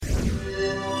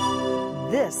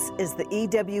This is the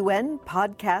eWomen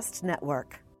Podcast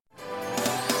Network.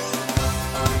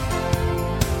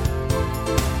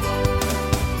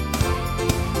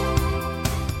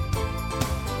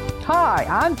 Hi,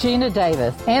 I'm Gina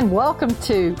Davis, and welcome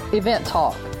to Event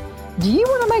Talk. Do you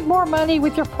want to make more money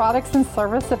with your products and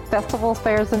service at festivals,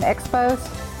 fairs, and expos?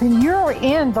 Then you're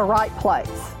in the right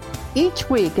place. Each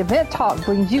week, Event Talk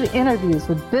brings you interviews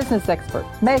with business experts,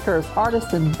 makers,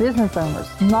 artists, and business owners,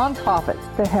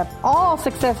 nonprofits that have all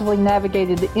successfully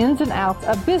navigated the ins and outs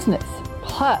of business.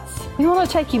 Plus, we want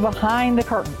to take you behind the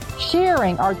curtain,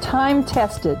 sharing our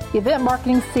time-tested event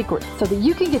marketing secrets so that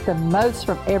you can get the most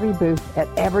from every booth at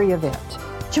every event.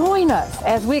 Join us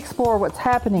as we explore what's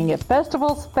happening at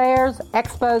festivals, fairs,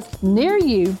 expos near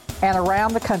you and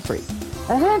around the country.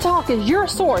 Event Talk is your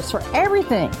source for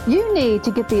everything you need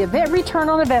to get the event return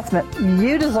on investment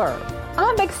you deserve.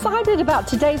 I'm excited about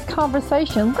today's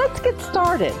conversation. Let's get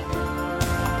started.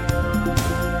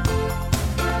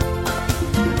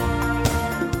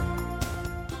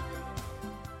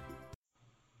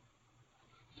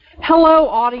 Hello,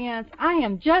 audience. I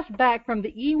am just back from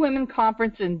the eWomen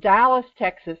Conference in Dallas,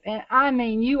 Texas, and I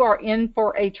mean, you are in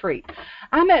for a treat.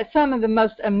 I met some of the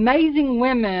most amazing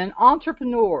women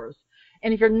entrepreneurs.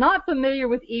 And if you're not familiar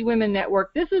with eWomen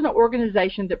Network, this is an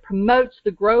organization that promotes the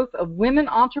growth of women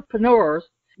entrepreneurs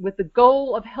with the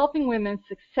goal of helping women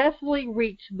successfully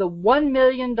reach the $1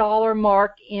 million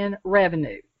mark in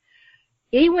revenue.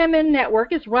 eWomen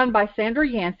Network is run by Sandra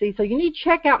Yancey, so you need to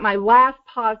check out my last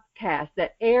podcast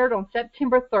that aired on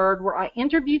September 3rd, where I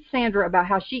interviewed Sandra about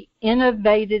how she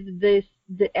innovated the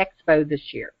expo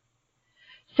this year.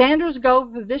 Sandra's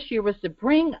goal for this year was to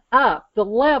bring up the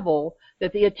level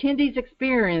that the attendees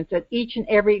experienced at each and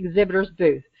every exhibitor's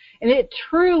booth. And it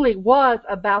truly was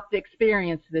about the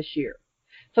experience this year.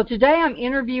 So today I'm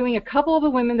interviewing a couple of the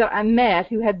women that I met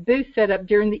who had booths set up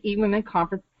during the eWomen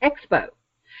Conference Expo.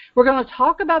 We're going to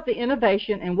talk about the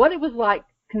innovation and what it was like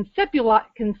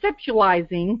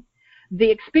conceptualizing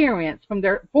the experience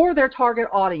for their target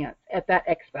audience at that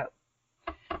expo.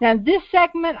 Now, in this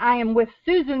segment, I am with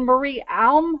Susan Marie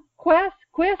Almquist.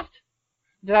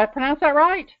 Did I pronounce that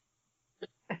right?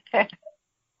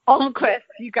 Almquist,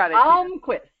 you got it.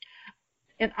 Almquist.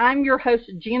 And I'm your host,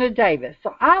 Gina Davis.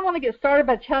 So I want to get started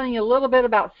by telling you a little bit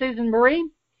about Susan Marie.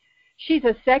 She's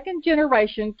a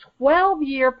second-generation,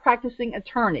 12-year practicing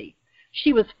attorney.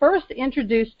 She was first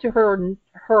introduced to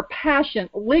her passion,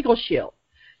 Legal Shield.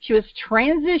 She was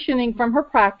transitioning from her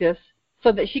practice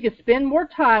so that she could spend more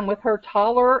time with her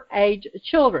taller-age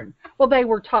children. Well, they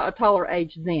were taller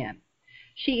age then.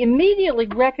 She immediately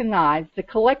recognized the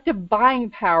collective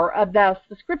buying power of the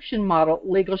subscription model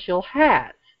Legal Shield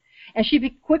has, and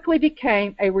she quickly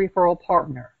became a referral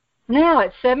partner. Now,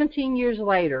 at 17 years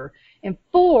later, and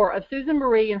 4 of Susan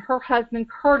Marie and her husband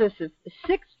Curtis's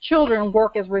 6 children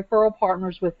work as referral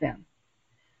partners with them.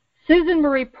 Susan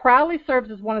Marie proudly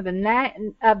serves as one of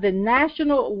the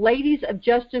National Ladies of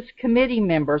Justice Committee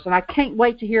members, and I can't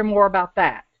wait to hear more about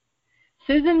that.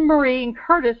 Susan Marie and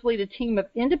Curtis lead a team of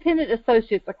independent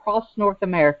associates across North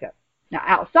America. Now,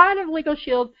 outside of Legal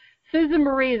Shield, Susan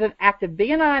Marie is an active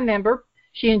BNI member.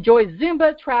 She enjoys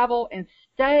Zumba, travel, and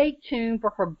stay tuned for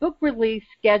her book release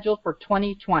scheduled for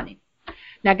 2020.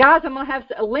 Now, guys, I'm going to have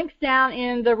links down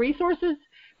in the resources,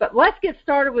 but let's get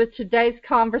started with today's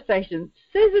conversation.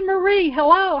 Susan Marie,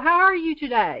 hello. How are you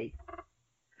today?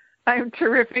 I'm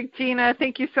terrific, Gina.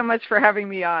 Thank you so much for having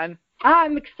me on.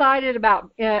 I'm excited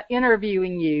about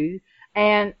interviewing you,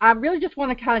 and I really just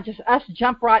want to kind of us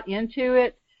jump right into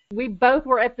it. We both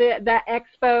were at that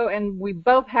expo, and we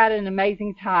both had an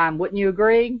amazing time. Wouldn't you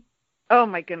agree? Oh,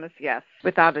 my goodness, yes,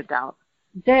 without a doubt.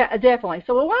 Definitely.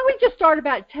 So why don't we just start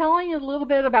about telling a little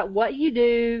bit about what you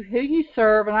do, who you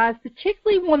serve, and I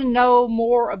particularly want to know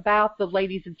more about the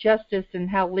Ladies of Justice and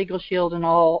how Legal Shield and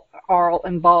all are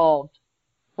involved.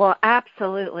 Well,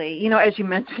 absolutely. You know, as you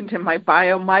mentioned in my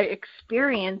bio, my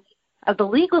experience of the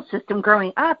legal system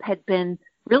growing up had been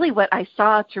really what I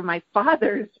saw through my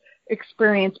father's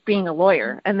experience being a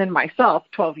lawyer, and then myself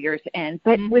 12 years in.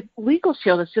 But with Legal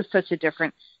Shield, it's just such a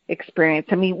different experience.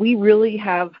 I mean, we really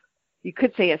have, you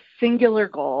could say, a singular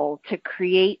goal to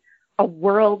create a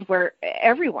world where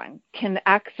everyone can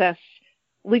access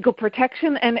legal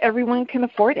protection and everyone can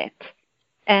afford it.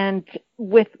 And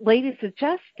with Ladies of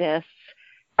Justice,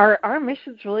 our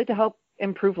mission is really to help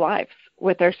improve lives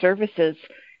with our services,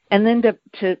 and then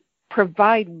to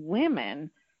provide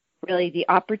women really the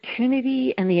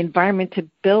opportunity and the environment to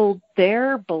build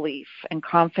their belief and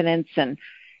confidence and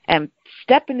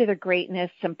step into their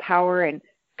greatness and power and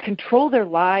control their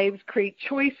lives, create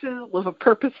choices, live a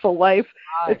purposeful life.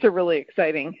 Right. It's a really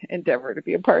exciting endeavor to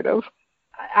be a part of.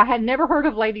 I had never heard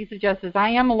of Ladies of Justice. I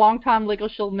am a longtime Legal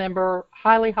Shield member.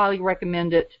 Highly, highly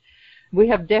recommend it. We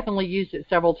have definitely used it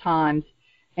several times.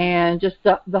 And just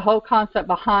the whole concept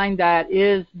behind that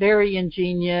is very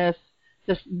ingenious.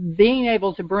 Just being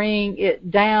able to bring it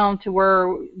down to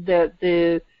where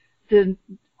the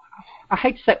I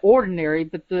hate to say ordinary,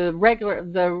 but the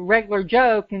regular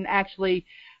Joe can actually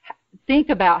think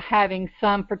about having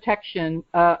some protection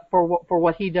for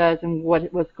what he does and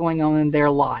what's going on in their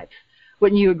lives.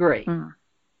 Wouldn't you agree?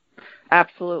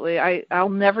 Absolutely. I'll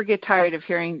never get tired of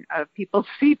hearing people's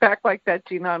feedback like that,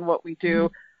 Gina, on what we do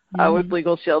with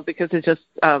Legal Shield, because it just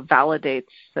validates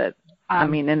that. I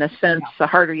mean, in a sense, the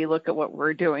harder you look at what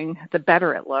we're doing, the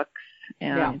better it looks.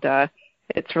 And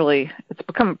it's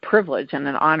become a privilege and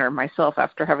an honor myself,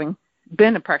 after having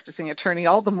been a practicing attorney,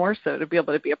 all the more so to be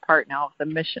able to be a part now of the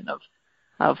mission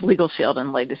of Legal Shield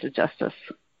and Ladies of Justice.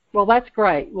 Well, that's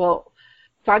great. Well,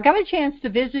 so I got a chance to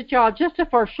visit y'all just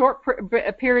for a short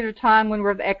period of time when we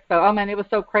were at the expo. Oh, man, it was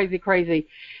so crazy.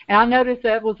 And I noticed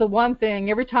that was the one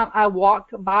thing. Every time I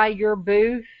walked by your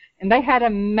booth, and they had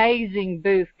an amazing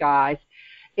booth, guys,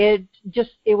 it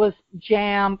was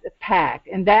jam-packed.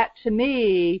 And that, to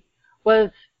me,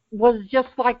 was just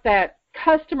like that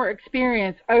customer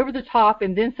experience, over the top,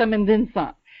 and then some,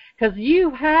 because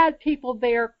you had people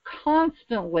there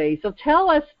constantly. So tell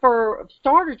us, for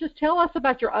starters, just tell us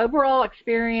about your overall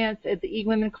experience at the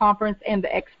eWomen Conference and the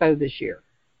Expo this year.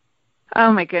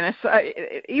 Oh, my goodness.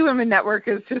 eWomen Network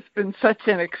has just been such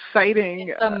an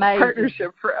exciting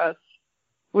partnership for us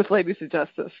with Ladies of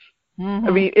Justice. I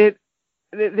mean,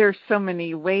 there's so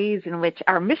many ways in which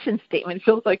our mission statement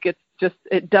feels like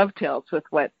it dovetails with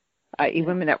what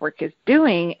eWomen Network is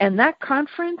doing. And that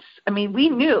conference, I mean, we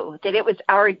knew that it was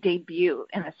our debut,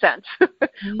 in a sense,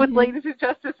 with Ladies of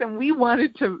Justice, and we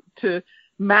wanted to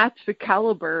match the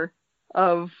caliber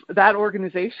of that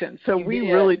organization. So we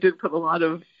really did put a lot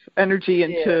of energy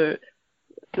into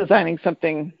designing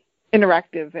something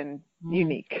interactive and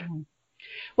unique.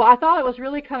 Well, I thought it was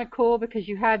really kind of cool because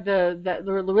you had the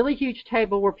really huge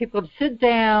table where people would sit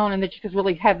down and that you could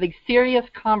really have these serious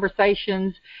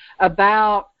conversations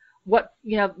about what,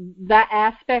 that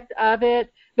aspect of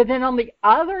it. But then on the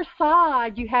other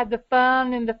side, you had the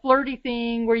fun and the flirty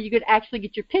thing where you could actually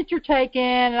get your picture taken.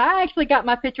 And I actually got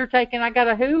my picture taken. I got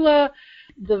a hula,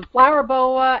 the flower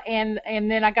boa, and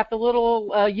then I got the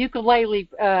little ukulele,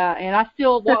 and I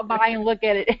still walk by and look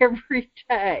at it every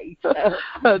day. So.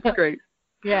 That's great.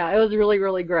 Yeah, it was really,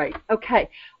 really great. Okay.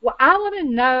 Well, I want to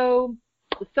know,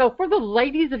 so for the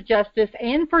Ladies of Justice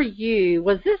and for you,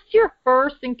 was this your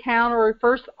first encounter or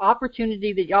first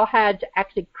opportunity that y'all had to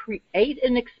actually create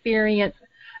an experience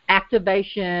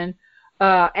activation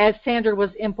as Sandra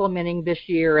was implementing this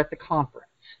year at the conference?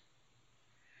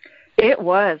 It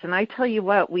was. And I tell you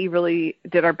what, we really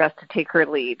did our best to take her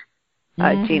lead,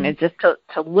 Gina, just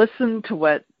to listen to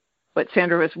what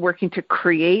Sandra was working to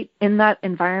create in that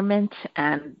environment.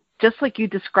 And just like you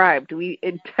described, we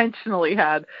intentionally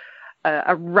had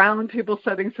a round table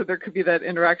setting so there could be that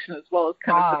interaction, as well as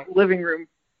kind of the living room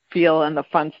feel and the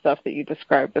fun stuff that you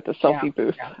described at the selfie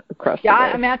booth across the way.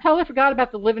 I mean, I totally forgot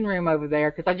about the living room over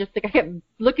there, because I kept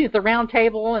looking at the round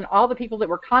table and all the people that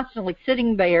were constantly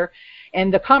sitting there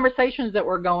and the conversations that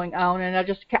were going on, and I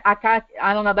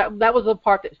don't know, that was the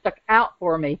part that stuck out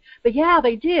for me. But yeah,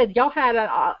 they did. Y'all had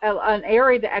an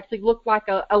area that actually looked like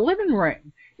a living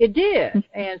room. It did.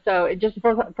 And so it just,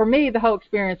 for me, the whole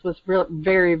experience was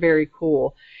very, very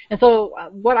cool. And so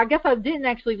what I guess I didn't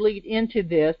actually lead into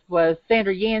this was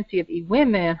Sandra Yancey of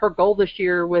eWomen. Her goal this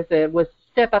year was to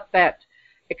step up that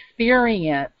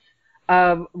experience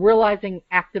of realizing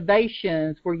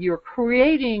activations where you're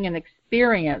creating an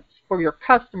experience for your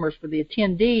customers, for the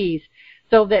attendees,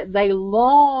 so that they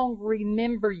long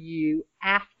remember you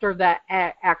after that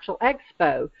actual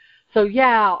expo. So,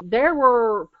 yeah, there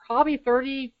were probably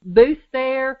 30 booths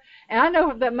there, and I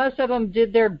know that most of them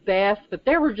did their best, but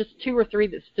there were just 2 or 3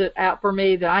 that stood out for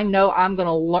me that I know I'm going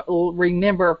to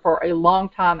remember for a long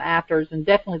time after, and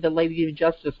definitely the Lady of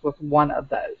Justice was one of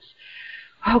those.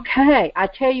 Okay, I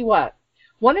tell you what,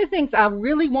 one of the things I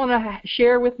really want to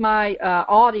share with my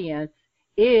audience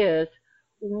is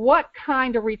what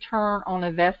kind of return on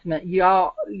investment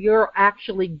you're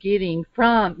actually getting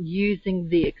from using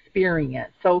the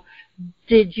experience. So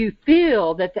did you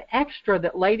feel that the extra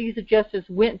that Ladies of Justice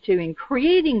went to in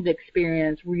creating the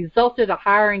experience resulted in a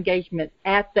higher engagement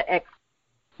at the expo?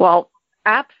 Well,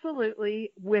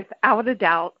 absolutely, without a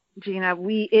doubt, Gina.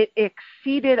 It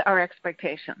exceeded our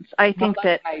expectations. I think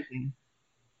that's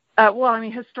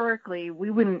amazing. Historically,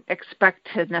 we wouldn't expect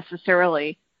to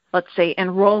necessarily let's say,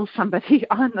 enroll somebody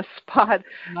on the spot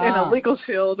in a Legal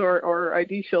Shield or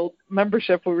ID Shield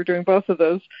membership. We were doing both of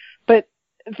those. But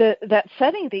that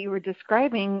setting that you were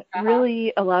describing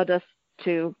really allowed us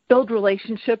to build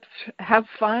relationships, have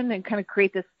fun, and kind of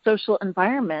create this social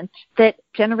environment that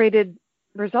generated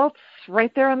results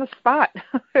right there on the spot.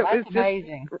 That's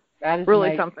amazing. That is really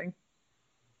amazing. Something.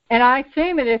 And I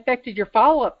assume it affected your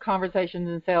follow-up conversations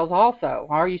and sales also.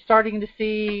 Are you starting to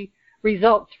see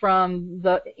results from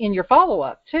in your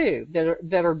follow-up too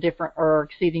that are different or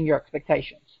exceeding your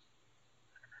expectations?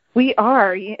 We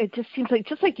are. It just seems like,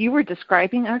 just like you were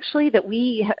describing, actually, that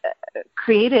we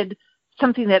created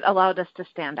something that allowed us to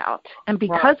stand out. And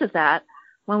because of that,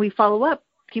 when we follow up,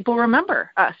 people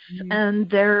remember us and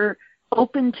they're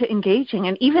open to engaging.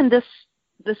 And even this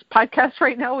podcast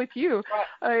right now with you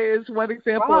is one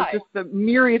example of just the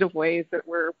myriad of ways that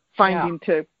we're finding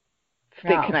to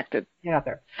stay connected. Get out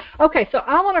there. Okay, so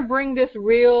I want to bring this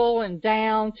real and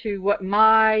down to what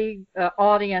my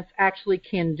audience actually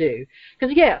can do.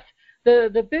 Because, yes,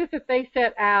 the booth that they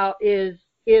set out is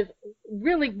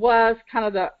really was kind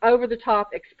of the over-the-top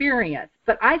experience.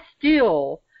 But I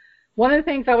still, one of the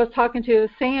things I was talking to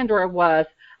Sandra was,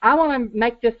 I want to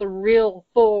make this a real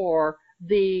for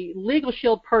the Legal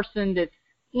Shield person that's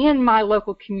in my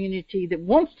local community that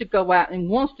wants to go out and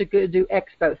wants to go do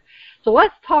expos. So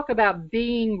let's talk about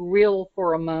being real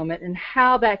for a moment and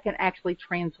how that can actually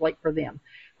translate for them.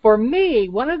 For me,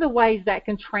 one of the ways that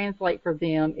can translate for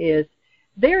them is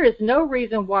there is no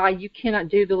reason why you cannot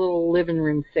do the little living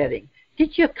room setting.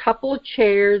 Get you a couple of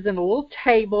chairs and a little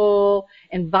table.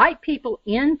 Invite people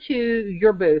into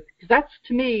your booth, because that's,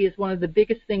 to me, is one of the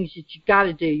biggest things that you got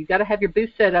to do. You got to have your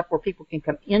booth set up where people can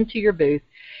come into your booth.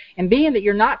 And being that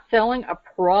you're not selling a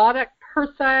product per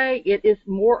se, it is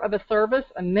more of a service,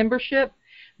 a membership,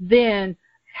 then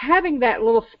having that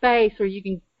little space where you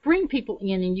can bring people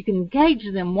in and you can engage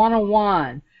them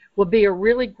one-on-one will be a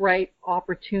really great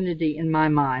opportunity in my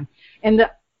mind. And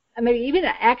maybe even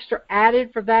an extra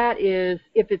added for that is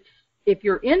if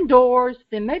you're indoors,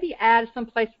 then maybe add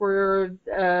someplace where,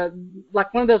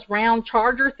 like one of those round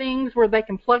charger things where they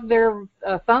can plug their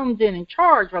phones in and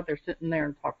charge while they're sitting there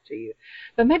and talk to you.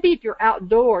 But maybe if you're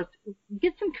outdoors,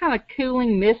 get some kind of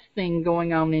cooling mist thing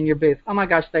going on in your booth. Oh my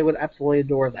gosh, they would absolutely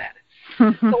adore that.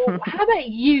 So how about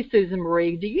you, Susan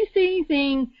Marie? Do you see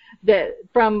anything that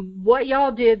from what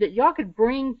y'all did that y'all could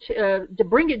bring to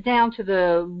bring it down to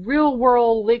the real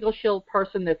world Legal Shield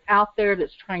person that's out there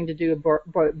that's trying to do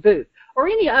a booth, or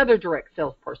any other direct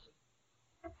sales person?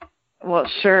 Well,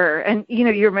 sure. And,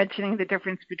 you're mentioning the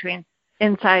difference between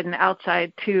inside and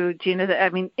outside too, Gina. I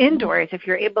mean, indoors, if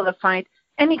you're able to find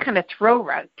any kind of throw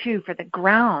rug too for the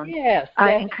ground,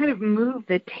 and kind of move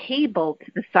the table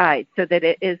to the side so that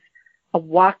it is a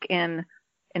walk-in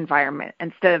environment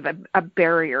instead of a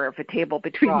barrier of a table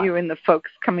between you and the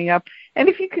folks coming up. And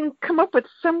if you can come up with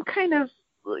some kind of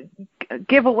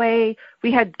giveaway,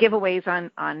 we had giveaways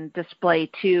on display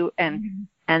too, and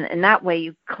that way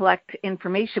you collect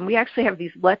information. We actually have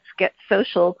these Let's Get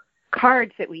Social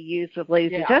cards that we use with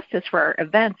Ladies of Justice for our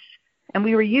events, and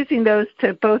we were using those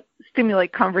to both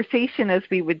stimulate conversation as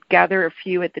we would gather a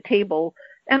few at the table,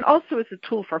 and also as a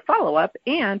tool for follow-up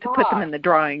and to put them in the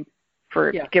drawing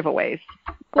for giveaways,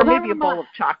 or maybe a bowl of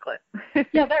chocolate.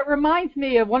 That reminds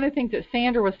me of one of the things that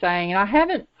Sandra was saying, and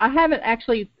I haven't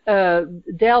actually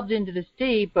delved into this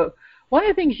deep, but one of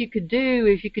the things you could do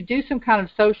is you could do some kind of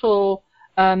social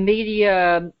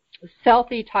media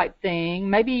selfie type thing.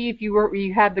 Maybe if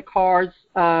you had the cards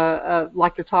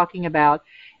like you're talking about,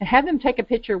 and have them take a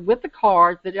picture with the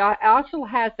cards that also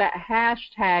has that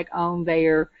hashtag on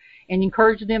there, and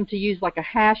encourage them to use like a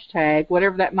hashtag,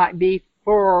 whatever that might be,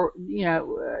 for,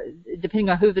 depending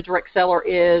on who the direct seller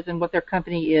is and what their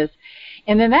company is.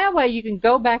 And then that way you can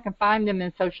go back and find them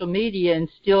in social media and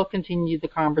still continue the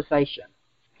conversation.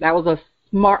 That was a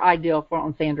smart idea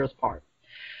on Sandra's part.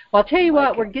 Well, I'll tell you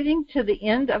what, we're getting to the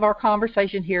end of our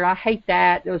conversation here. I hate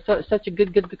that. It was such a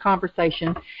good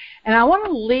conversation. And I want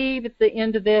to leave at the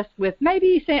end of this with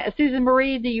maybe, Susan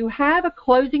Marie, do you have a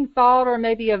closing thought or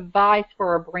maybe advice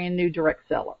for a brand new direct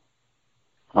seller?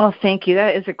 Oh, thank you.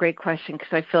 That is a great question,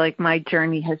 because I feel like my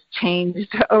journey has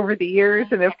changed over the years.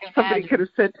 And if somebody could have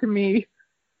said to me,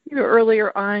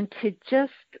 earlier on, to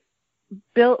just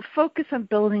focus on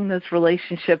building those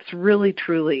relationships really,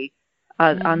 truly,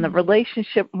 on the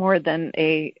relationship more than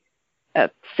a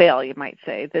sale, you might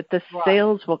say, that the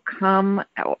sales will come,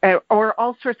 or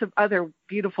all sorts of other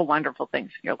beautiful, wonderful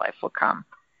things in your life will come.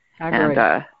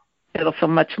 And it'll feel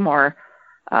much more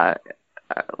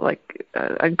like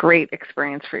a great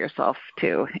experience for yourself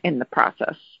too in the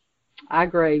process. I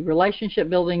agree. Relationship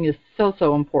building is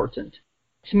so important.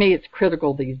 To me, it's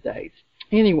critical these days.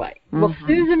 Anyway, well,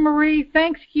 Susan Marie,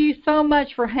 thanks you so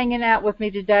much for hanging out with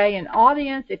me today. And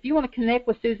audience, if you want to connect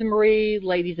with Susan Marie,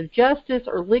 Ladies of Justice,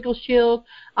 or Legal Shield,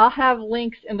 I'll have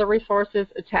links in the resources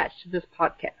attached to this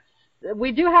podcast.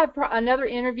 We do have another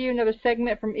interview, another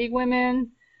segment from eWomen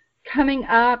coming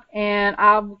up, and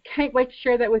I can't wait to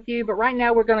share that with you. But right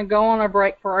now, we're going to go on a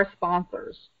break for our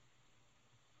sponsors.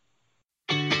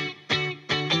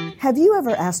 Have you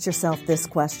ever asked yourself this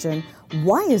question?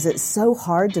 Why is it so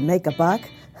hard to make a buck?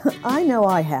 I know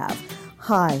I have.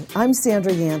 Hi, I'm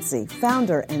Sandra Yancey,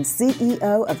 founder and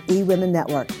CEO of eWomen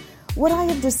Network. What I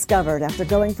have discovered after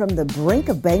going from the brink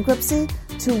of bankruptcy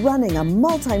to running a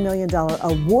multi-million-dollar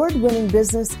award-winning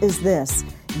business is this.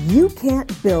 You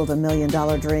can't build $1 million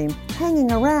dream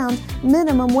hanging around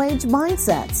minimum wage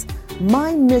mindsets.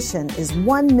 My mission is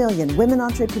 1 million women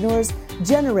entrepreneurs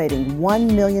generating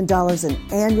 $1 million in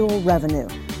annual revenue.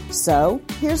 So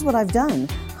here's what I've done.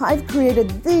 I've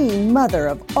created the mother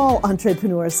of all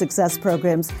entrepreneur success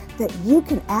programs that you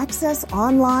can access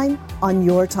online on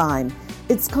your time.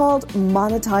 It's called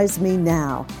Monetize Me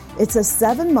Now. It's a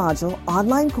 7-module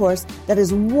online course that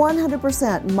is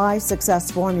 100% my success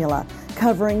formula,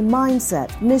 covering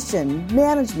mindset, mission,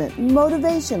 management,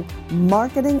 motivation,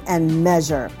 marketing, and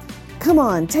measure. Come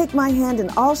on, take my hand and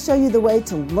I'll show you the way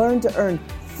to learn to earn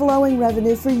flowing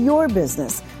revenue for your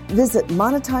business. Visit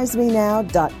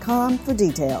monetizemenow.com for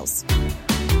details.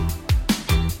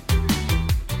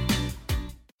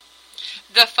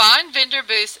 The Find Vendor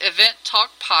Booths Event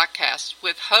Talk podcast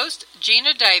with host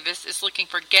Gina Davis is looking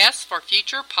for guests for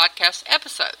future podcast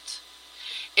episodes.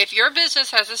 If your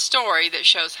business has a story that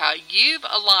shows how you've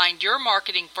aligned your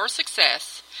marketing for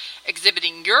success,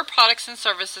 exhibiting your products and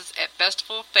services at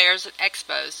festival, fairs, and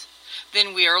expos,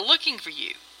 then we are looking for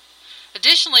you.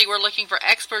 Additionally, we're looking for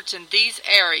experts in these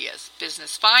areas: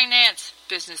 business finance,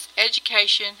 business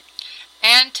education,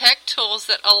 and tech tools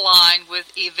that align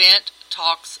with Event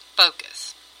Talk's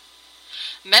focus.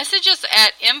 Message us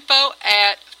at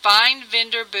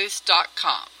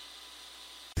info@findvendorbooths.com.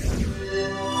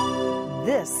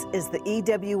 This is the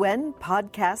EWN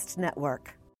Podcast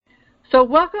Network. So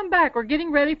welcome back. We're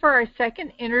getting ready for our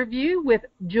second interview with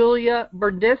Julia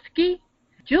Bernadsky.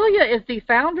 Julia is the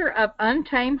founder of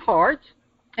Untamed Hearts,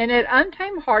 and at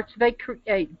Untamed Hearts, they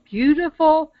create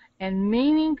beautiful and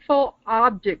meaningful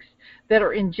objects that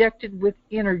are injected with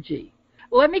energy.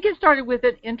 Let me get started with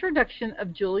an introduction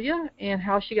of Julia and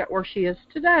how she got where she is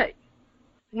today.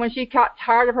 When she got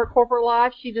tired of her corporate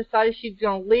life, she decided she's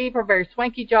going to leave her very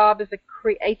swanky job as a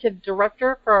creative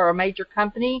director for a major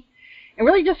company and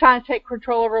really just trying to take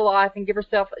control of her life and give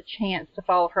herself a chance to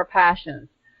follow her passions.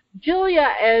 Julia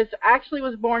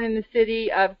was born in the city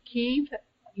of Kyiv,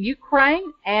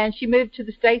 Ukraine, and she moved to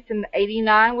the States in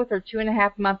 '89 with her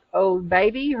 2.5-month-old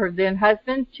baby, her then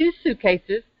husband, 2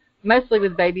 suitcases, mostly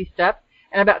with baby stuff,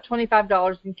 and about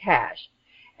 $25 in cash.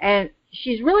 And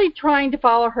she's really trying to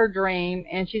follow her dream,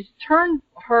 and she's turned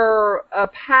her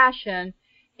passion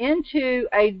into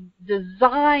a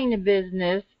design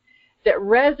business that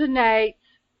resonates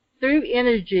through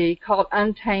energy called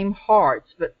Untamed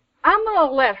Hearts. But I'm going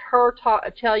to let her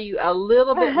tell you a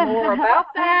little bit more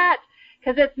about that,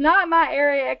 because it's not my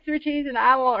area of expertise, and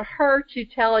I want her to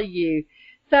tell you.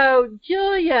 So,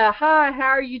 Julia, hi, how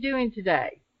are you doing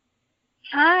today?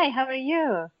 Hi, how are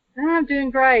you? I'm doing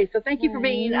great. So thank you for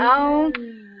being on.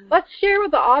 Let's share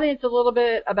with the audience a little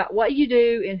bit about what you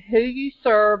do and who you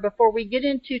serve before we get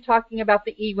into talking about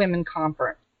the eWomen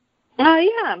conference. Oh,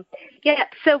 yeah.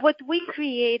 So what we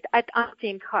create at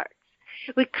Untamed Hearts,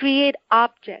 we create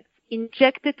objects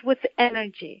injected with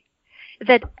energy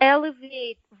that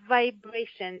elevate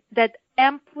vibration, that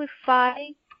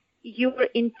amplify your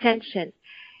intention.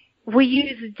 We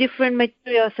use different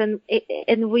materials and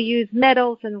we use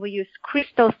metals and we use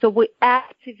crystals, so we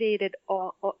activated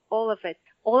all of it.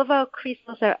 All of our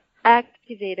crystals are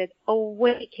activated,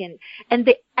 awakened, and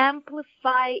they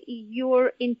amplify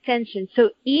your intention. So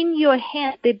in your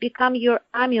hand, they become your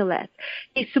amulet.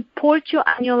 They support you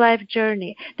on your life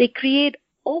journey. They create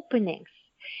openings.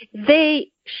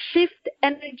 They shift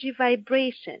energy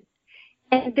vibration,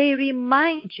 and they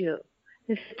remind you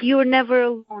that you're never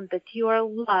alone, that you are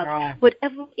loved, right.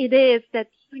 Whatever it is that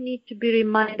you need to be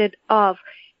reminded of.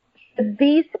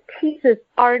 These pieces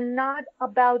are not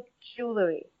about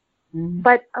jewelry,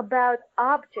 but about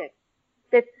objects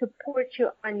that support you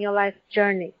on your life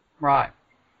journey. Right.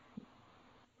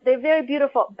 They're very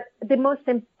beautiful. But the most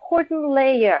important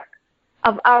layer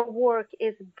of our work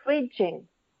is bridging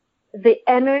the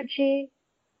energy,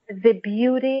 the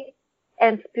beauty,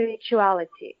 and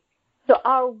spirituality. So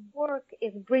our work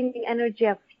is bringing energy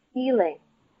of healing,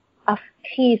 of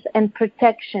peace and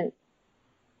protection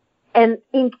and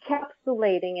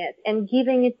encapsulating it and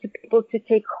giving it to people to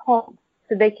take home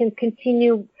so they can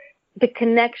continue the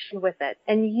connection with it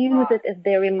and use it as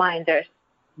their reminders.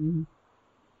 Mm-hmm.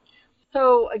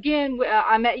 So, again,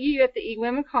 I met you at the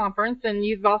eWomen conference, and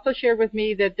you've also shared with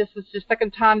me that this was the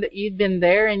second time that you'd been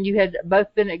there, and you had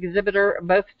both been exhibitor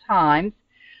both times.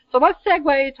 So let's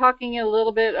segue talking a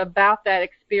little bit about that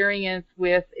experience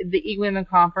with the eWomen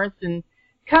conference, and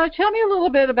kind of tell me a little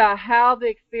bit about how the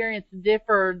experience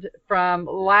differed from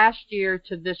last year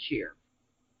to this year.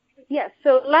 Yes,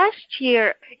 so last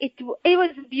year it was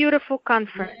a beautiful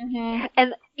conference, mm-hmm.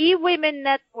 and eWomen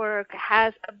Network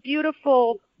has a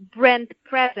beautiful brand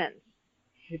presence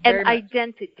and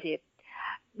identity.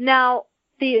 Now,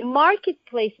 the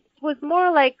marketplace was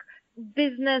more like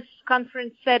business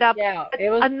conference setup, it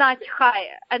was a notch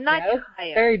higher,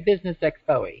 higher. Very business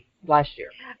expo-y last year.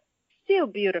 Still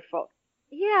beautiful.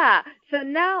 Yeah, so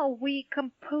now we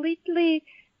completely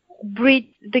bridge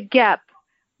the gap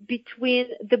between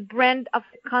the brand of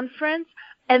the conference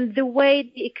and the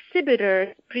way the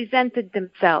exhibitors presented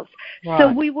themselves. Right.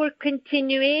 So we were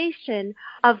continuation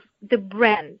of the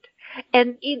brand.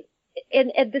 And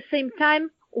at the same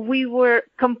time, we were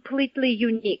completely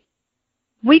unique.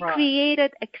 We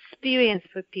created experience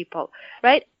for people,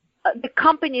 right? The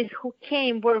companies who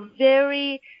came were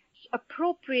very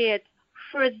appropriate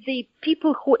for the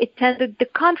people who attended the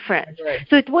conference. Right.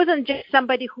 So it wasn't just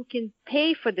somebody who can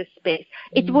pay for the space.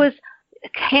 Mm-hmm. It was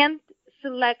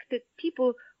hand-selected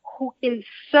people who can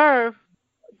serve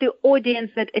the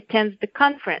audience that attends the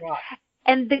conference. Right.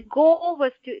 And the goal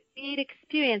was to create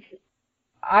experiences.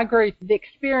 I agree. The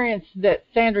experience that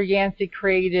Sandra Yancey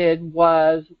created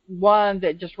was one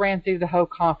that just ran through the whole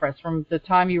conference, from the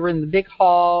time you were in the big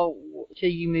hall till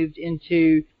you moved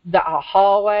into the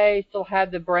hallway, still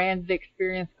had the brand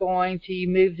experience going, till you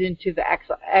moved into the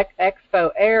expo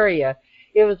area.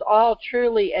 It was all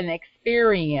truly an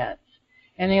experience.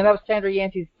 And that was Sandra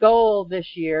Yancey's goal this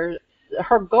year.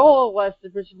 Her goal was to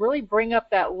just really bring up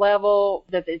that level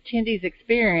that the attendees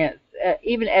experience,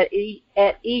 even at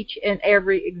each and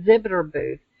every exhibitor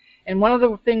booth. And one of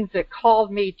the things that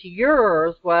called me to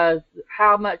yours was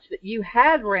how much that you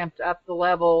had ramped up the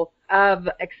level of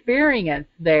experience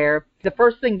there. The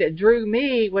first thing that drew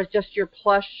me was just your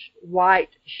plush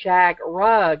white shag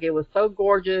rug. It was so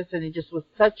gorgeous, and it just was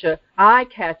such an eye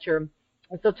catcher.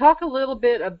 And so talk a little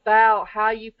bit about how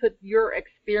you put your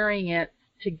experience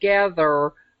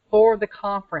together for the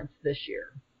conference this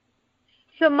year.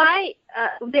 So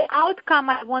the outcome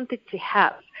I wanted to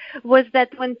have was that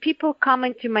when people come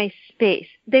into my space,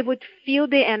 they would feel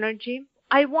the energy.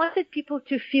 I wanted people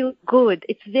to feel good.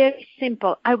 It's very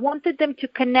simple. I wanted them to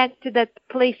connect to that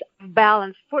place of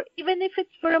balance, even if it's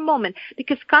for a moment,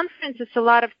 because conference is a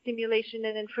lot of stimulation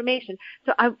and information.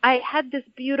 So I had this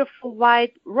beautiful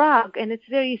white rug, and it's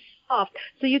very soft.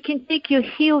 So you can take your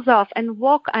heels off and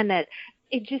walk on it.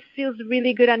 It just feels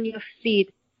really good on your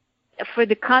feet. For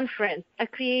the conference, I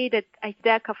created a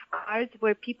deck of cards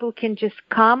where people can just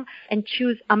come and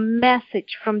choose a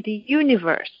message from the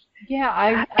universe. Yeah,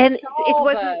 I saw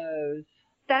those.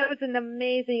 That was an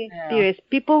amazing experience. Yeah.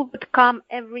 People would come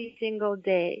every single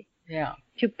day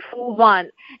to pull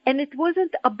one. And it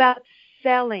wasn't about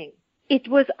selling. It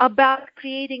was about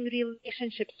creating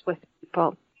relationships with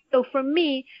people. So for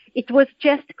me, it was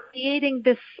just creating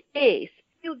the space.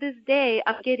 Till this day,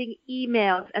 I'm getting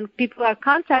emails and people are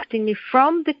contacting me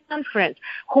from the conference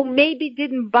who maybe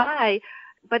didn't buy,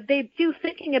 but they're still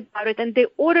thinking about it and they're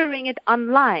ordering it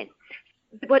online.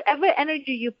 Whatever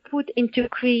energy you put into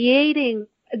creating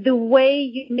the way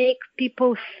you make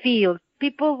people feel,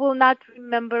 people will not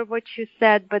remember what you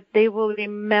said, but they will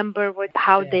remember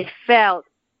how they felt.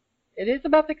 It is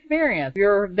about the experience.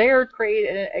 You're there to create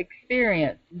an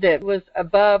experience that was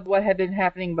above what had been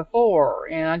happening before,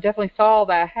 and I definitely saw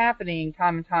that happening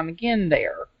time and time again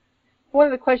there. One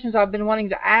of the questions I've been wanting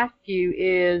to ask you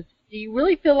is, do you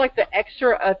really feel like the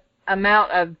extra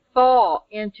amount of thought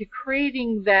into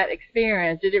creating that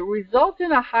experience, did it result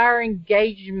in a higher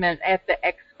engagement at the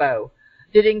expo?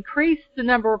 Did it increase the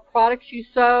number of products you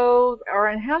sold,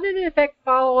 and how did it affect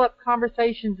follow-up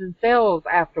conversations and sales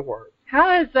afterwards? How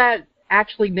has that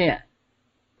actually been?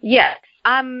 Yes,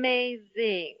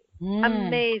 amazing.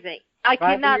 Amazing. I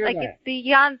cannot, it's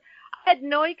beyond, I had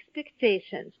no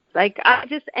expectations. I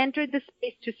just entered the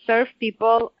space to serve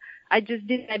people. I just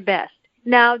did my best.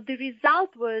 Now, the result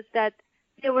was that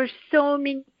there were so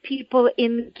many people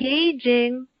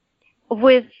engaging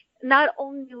with not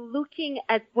only looking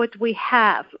at what we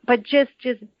have, but just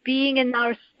being in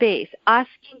our space,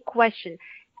 asking questions.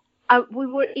 we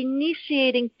were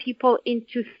initiating people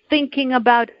into thinking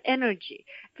about energy.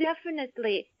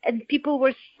 Definitely. And people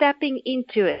were stepping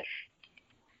into it.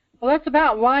 Well, that's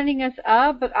about winding us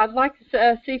up, but I'd like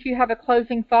to see if you have a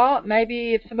closing thought.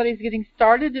 Maybe if somebody's getting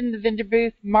started in the vendor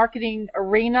booth marketing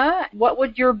arena, what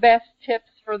would your best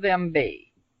tips for them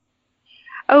be?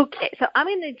 Okay, so I'm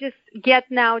going to just get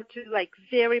now to like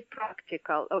very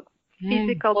practical,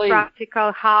 physical,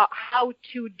 practical, how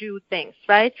to do things,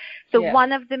 right? So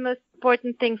one of the most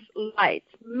important things, lights.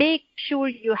 Make sure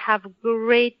you have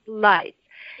great lights.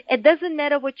 It doesn't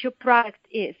matter what your product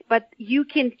is, but you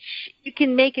can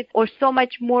make it or so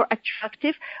much more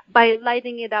attractive by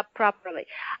lighting it up properly.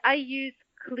 I use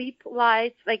clip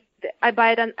lights, like I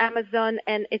buy it on Amazon,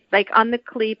 and it's like on the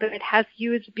clip, and it has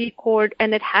USB cord,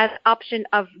 and it has option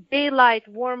of daylight,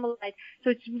 warm light, so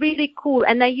it's really cool.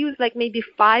 And I use like maybe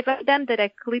 5 of them that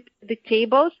I clip to the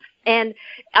tables, and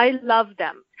I love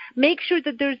them. Make sure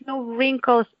that there's no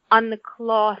wrinkles on the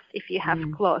cloth if you have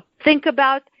cloth. Think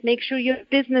about, make sure your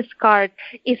business card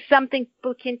is something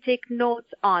people can take notes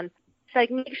on. It's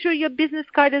like, make sure your business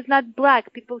card is not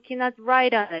black. People cannot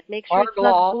write on it. Make sure it's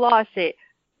not glossy.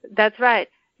 That's right.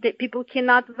 That people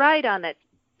cannot write on it.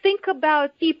 Think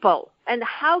about people and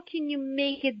how can you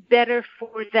make it better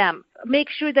for them. Make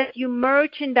sure that you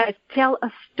merchandise, tell a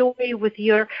story with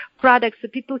your product so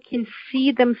people can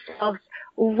see themselves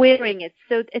wearing it.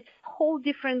 So it's a whole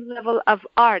different level of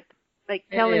art, like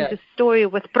telling the story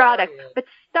with product. But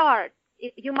start.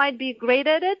 You might be great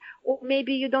at it, or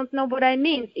maybe you don't know what I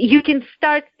mean. You can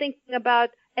start thinking about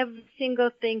every single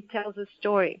thing tells a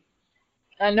story.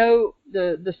 I know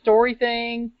the story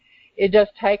thing, it does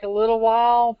take a little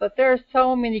while, but there are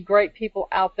so many great people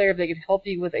out there that can help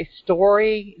you with a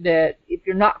story that if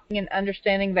you're not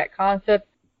understanding that concept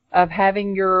of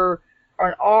having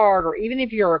an art, or even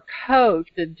if you're a coach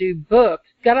that do books,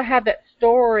 you got to have that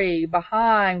story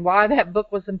behind why that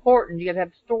book was important. You got to have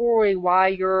a story why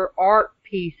your art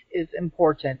piece is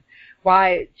important, why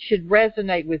it should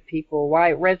resonate with people,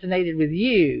 why it resonated with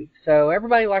you. So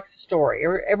everybody likes a story.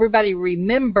 Everybody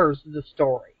remembers the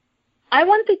story. I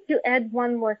wanted to add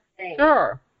one more thing.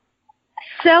 Sure.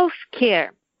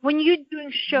 Self-care. When you're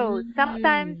doing shows,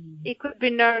 sometimes it could be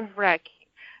nerve-wracking.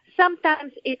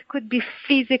 Sometimes it could be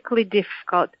physically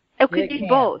difficult. It could be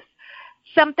both.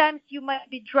 Sometimes you might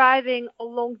be driving a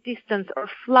long distance or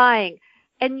flying,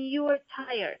 and you are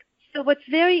tired. So what's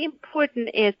very important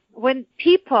is when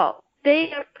people,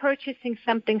 they are purchasing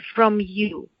something from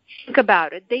you, think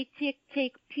about it. They take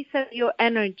a piece of your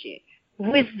energy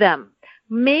with them.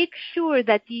 Make sure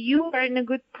that you are in a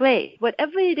good place.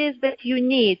 Whatever it is that you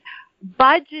need,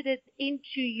 budget it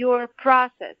into your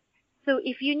process. So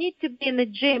if you need to be in the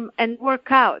gym and work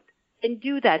out, then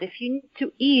do that. If you need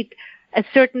to eat a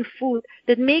certain food,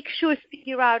 then make sure to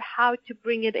figure out how to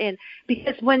bring it in.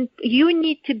 Because when you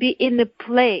need to be in a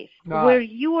place where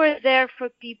you are there for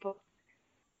people.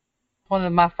 One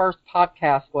of my first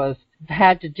podcasts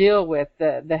had to deal with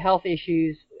the health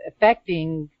issues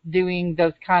affecting doing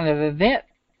those kind of events.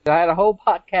 I had a whole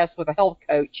podcast with a health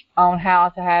coach on how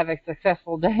to have a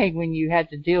successful day when you had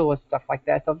to deal with stuff like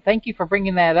that. So thank you for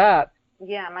bringing that up.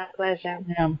 Yeah, my pleasure.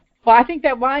 Well, I think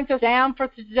that winds us down for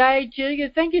today. Julia,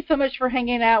 thank you so much for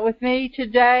hanging out with me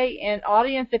today. And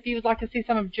audience, if you would like to see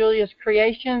some of Julia's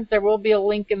creations, there will be a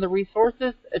link in the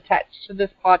resources attached to this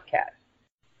podcast.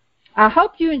 I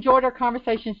hope you enjoyed our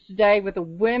conversations today with the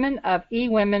women of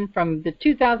eWomen from the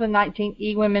 2019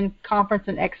 eWomen Conference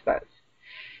and Expo.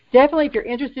 Definitely, if you're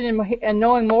interested in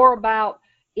knowing more about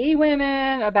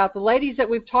eWomen, about the ladies that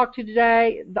we've talked to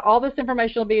today, all this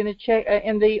information will be in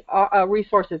the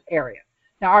resources area.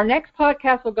 Now, our next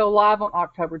podcast will go live on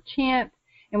October 10th,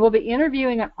 and we'll be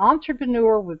interviewing an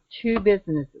entrepreneur with 2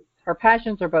 businesses. Her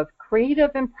passions are both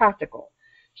creative and practical.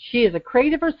 She is a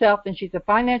creative herself, and she's a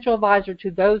financial advisor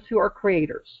to those who are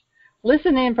creators.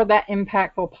 Listen in for that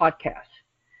impactful podcast.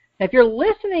 Now, if you're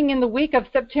listening in the week of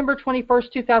September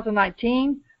 21st,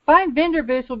 2019, Find Vendor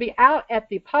Booths will be out at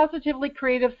the Positively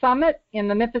Creative Summit in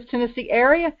the Memphis, Tennessee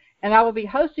area, and I will be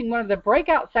hosting one of the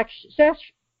breakout sessions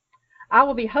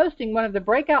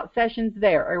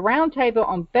there, a roundtable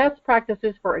on best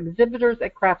practices for exhibitors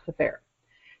at Crafts Affair.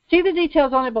 See the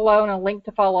details on it below and a link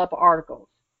to follow-up articles.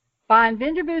 Find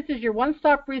Vendor Booths is your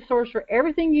one-stop resource for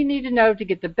everything you need to know to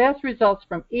get the best results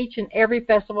from each and every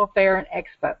festival, fair, and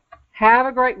expo. Have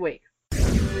a great week.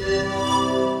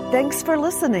 Thanks for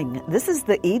listening. This is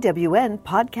the EWN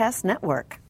Podcast Network.